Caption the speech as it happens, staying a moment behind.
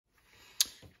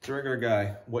It's a regular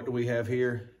guy. What do we have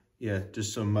here? Yeah,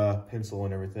 just some pencil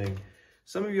and everything.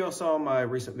 Some of y'all saw my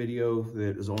recent video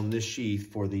that is on this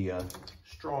sheath for the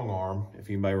strong arm. If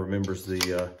anybody remembers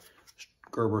the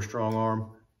Gerber strong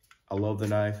arm, I love the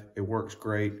knife. It works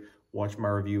great. Watch my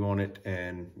review on it,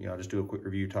 and I'll just do a quick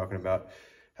review talking about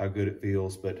how good it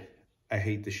feels. But I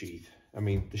hate the sheath. I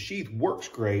mean, the sheath works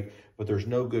great, but there's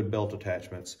no good belt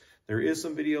attachments. There is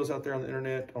some videos out there on the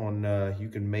internet on you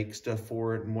can make stuff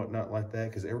for it and whatnot like that,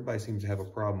 because everybody seems to have a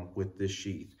problem with this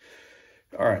sheath.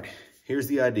 All right, here's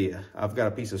the idea. I've got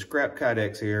a piece of scrap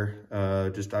Kydex here.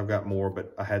 I've got more,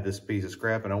 but I had this piece of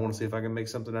scrap and I want to see if I can make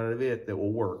something out of it that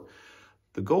will work.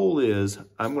 The goal is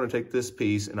I'm going to take this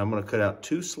piece and I'm going to cut out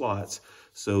 2 slots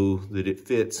so that it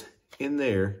fits in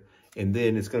there, and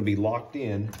then it's going to be locked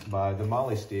in by the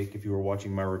molly stick. If you were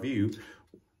watching my review,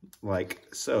 like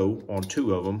so, on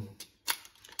 2 of them,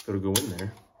 it'll go in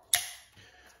there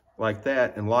like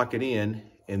that and lock it in.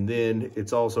 And then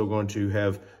it's also going to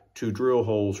have 2 drill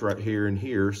holes right here and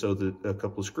here so that a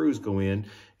couple of screws go in,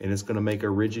 and it's going to make a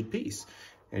rigid piece.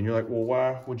 And you're like, well,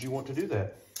 why would you want to do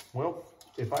that? Well,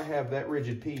 if I have that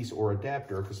rigid piece or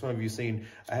adapter, because some of you have seen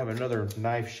I have another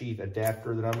knife sheath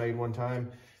adapter that I made one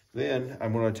time, then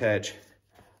I'm going to attach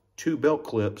 2 belt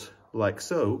clips like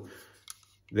so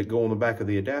that go on the back of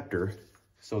the adapter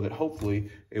so that hopefully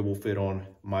it will fit on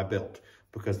my belt.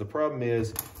 Because the problem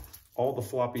is all the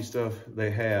floppy stuff they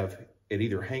have, it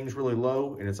either hangs really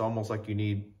low and it's almost like you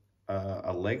need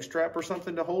a leg strap or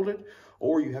something to hold it,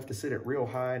 or you have to sit it real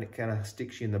high and it kind of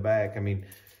sticks you in the back. I mean,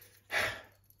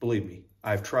 believe me,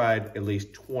 I've tried at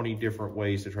least 20 different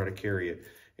ways to try to carry it.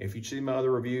 If you see my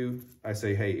other review, I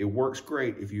say, hey, it works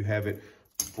great if you have it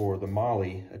for the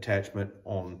molly attachment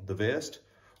on the vest,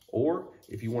 or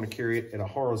if you want to carry it in a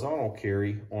horizontal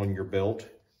carry on your belt,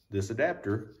 this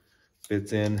adapter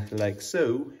fits in like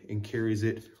so and carries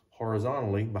it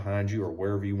horizontally behind you or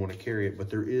wherever you want to carry it. But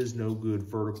there is no good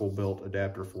vertical belt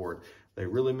adapter for it. They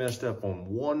really messed up on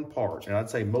one part, and I'd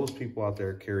say most people out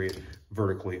there carry it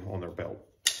vertically on their belt.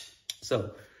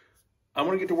 So I'm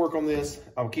gonna get to work on this.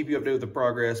 I'll keep you updated with the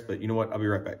progress, but you know what? I'll be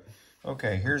right back.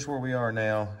 Okay, here's where we are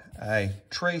now. I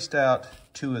traced out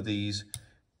 2 of these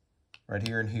right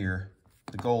here and here.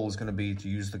 The goal is gonna be to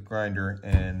use the grinder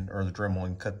or the Dremel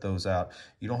and cut those out.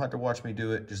 You don't have to watch me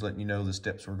do it, just letting you know the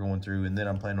steps we're going through, and then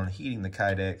I'm planning on heating the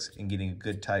Kydex and getting a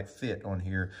good tight fit on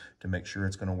here to make sure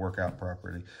it's gonna work out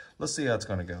properly. Let's see how it's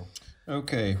gonna go.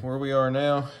 Okay, where we are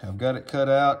now, I've got it cut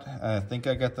out. I think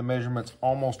I got the measurements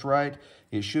almost right.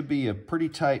 It should be a pretty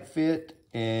tight fit,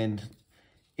 and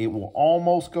it will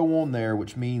almost go on there,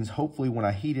 which means hopefully when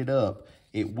I heat it up,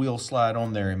 it will slide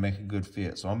on there and make a good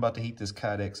fit. So I'm about to heat this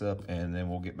Kydex up and then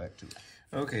we'll get back to it.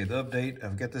 Okay, the update,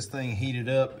 I've got this thing heated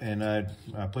up and I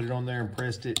put it on there and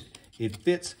pressed it. It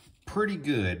fits pretty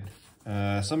good.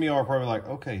 Some of y'all are probably like,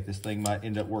 okay, this thing might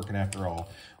end up working after all.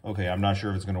 Okay, I'm not sure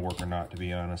if it's gonna work or not, to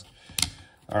be honest.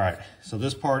 All right, so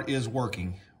this part is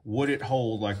working. Would it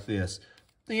hold like this?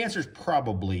 The answer is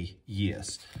probably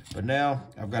yes. But now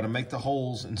I've got to make the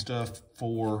holes and stuff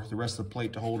for the rest of the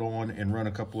plate to hold on and run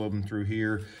a couple of them through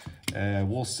here.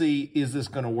 We'll see, is this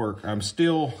going to work? I'm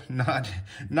still not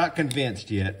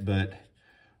convinced yet, but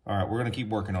all right, we're going to keep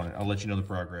working on it. I'll let you know the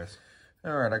progress.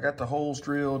 All right, I got the holes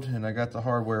drilled and I got the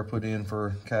hardware put in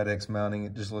for Kydex mounting.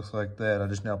 It just looks like that. I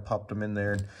just now popped them in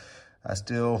there.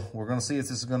 We're going to see if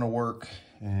this is going to work,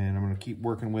 and I'm going to keep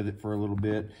working with it for a little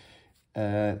bit.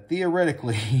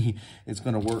 Theoretically, it's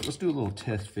going to work. Let's do a little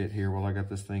test fit here while I got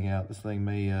this thing out. This thing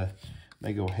may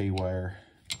go haywire.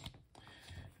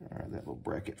 All right, that little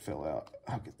bracket fell out.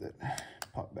 I'll get that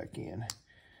popped back in.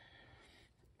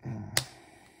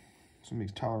 Some of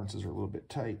these tolerances are a little bit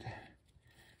tight.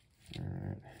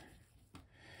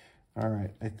 All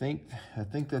right. I think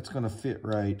that's going to fit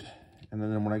right. And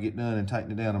then when I get done and tighten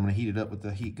it down, I'm going to heat it up with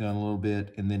the heat gun a little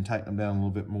bit and then tighten them down a little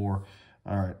bit more.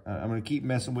 All right, I'm going to keep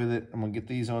messing with it. I'm going to get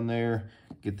these on there,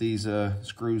 get these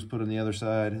screws put on the other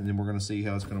side, and then we're going to see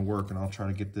how it's going to work, and I'll try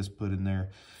to get this put in there.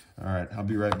 All right, I'll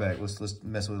be right back. Let's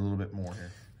mess with it a little bit more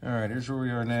here. All right, here's where we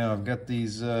are now. I've got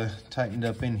these tightened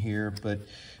up in here, but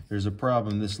there's a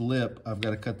problem. This lip, I've got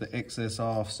to cut the excess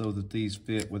off so that these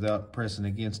fit without pressing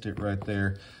against it right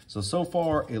there. So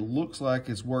far, it looks like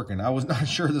it's working. I was not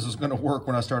sure this was going to work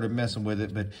when I started messing with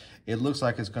it, but it looks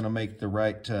like it's going to make the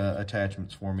right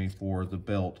attachments for me for the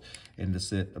belt and to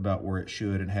sit about where it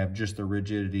should and have just the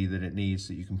rigidity that it needs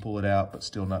so you can pull it out but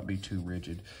still not be too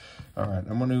rigid. All right,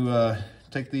 I'm going to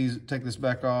take this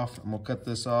back off. I'm going to cut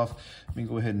this off. Let me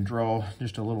go ahead and draw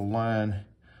just a little line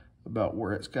about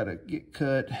where it's got to get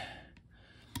cut.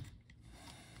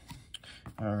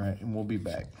 All right, and we'll be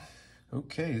back.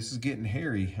 Okay, this is getting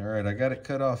hairy. All right, I got it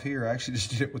cut off here. I actually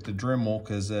just did it with the Dremel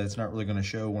because it's not really going to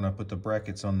show when I put the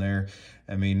brackets on there.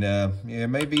 I mean, yeah, it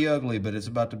may be ugly, but it's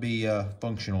about to be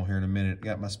functional here in a minute.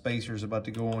 Got my spacers about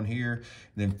to go on here, and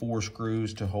then 4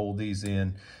 screws to hold these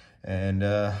in. And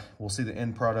we'll see the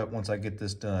end product once I get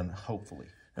this done, hopefully.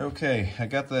 Okay, I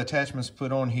got the attachments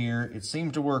put on here. It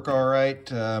seems to work all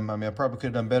right. I mean, I probably could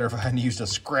have done better if I hadn't used a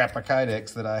scrap of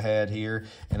Kydex that I had here.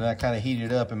 And I kind of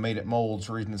heated it up and made it mold,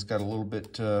 so reason it's got a little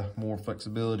bit more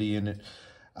flexibility in it.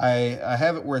 I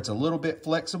have it where it's a little bit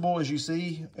flexible, as you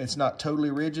see. It's not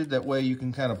totally rigid. That way you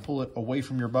can kind of pull it away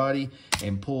from your body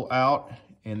and pull out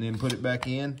and then put it back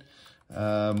in.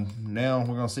 Now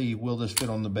we're going to see, will this fit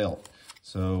on the belt?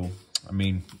 So, I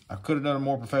mean, I could have done a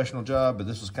more professional job, but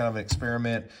this was kind of an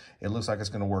experiment. It looks like it's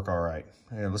going to work all right.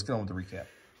 Yeah, let's get on with the recap.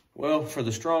 Well, for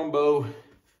the Strongbow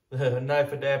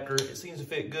knife adapter, it seems to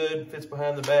fit good. Fits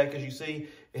behind the back, as you see.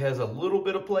 It has a little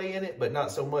bit of play in it, but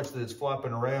not so much that it's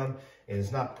flopping around, and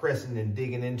it's not pressing and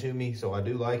digging into me, so I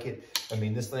do like it. I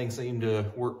mean, this thing seemed to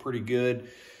work pretty good.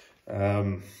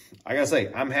 I gotta say,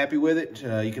 I'm happy with it.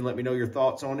 You can let me know your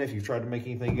thoughts on it if you've tried to make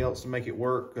anything else to make it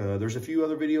work. There's a few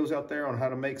other videos out there on how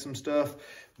to make some stuff,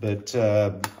 but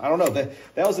I don't know.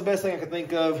 That was the best thing I could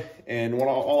think of, and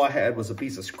all I had was a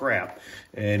piece of scrap,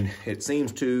 and it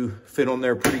seems to fit on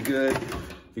there pretty good.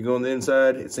 If you go on the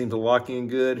inside, it seems to lock in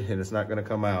good, and it's not gonna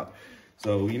come out.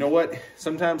 So, you know what?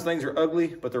 Sometimes things are ugly,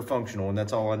 but they're functional, and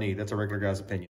that's all I need. That's a regular guy's opinion.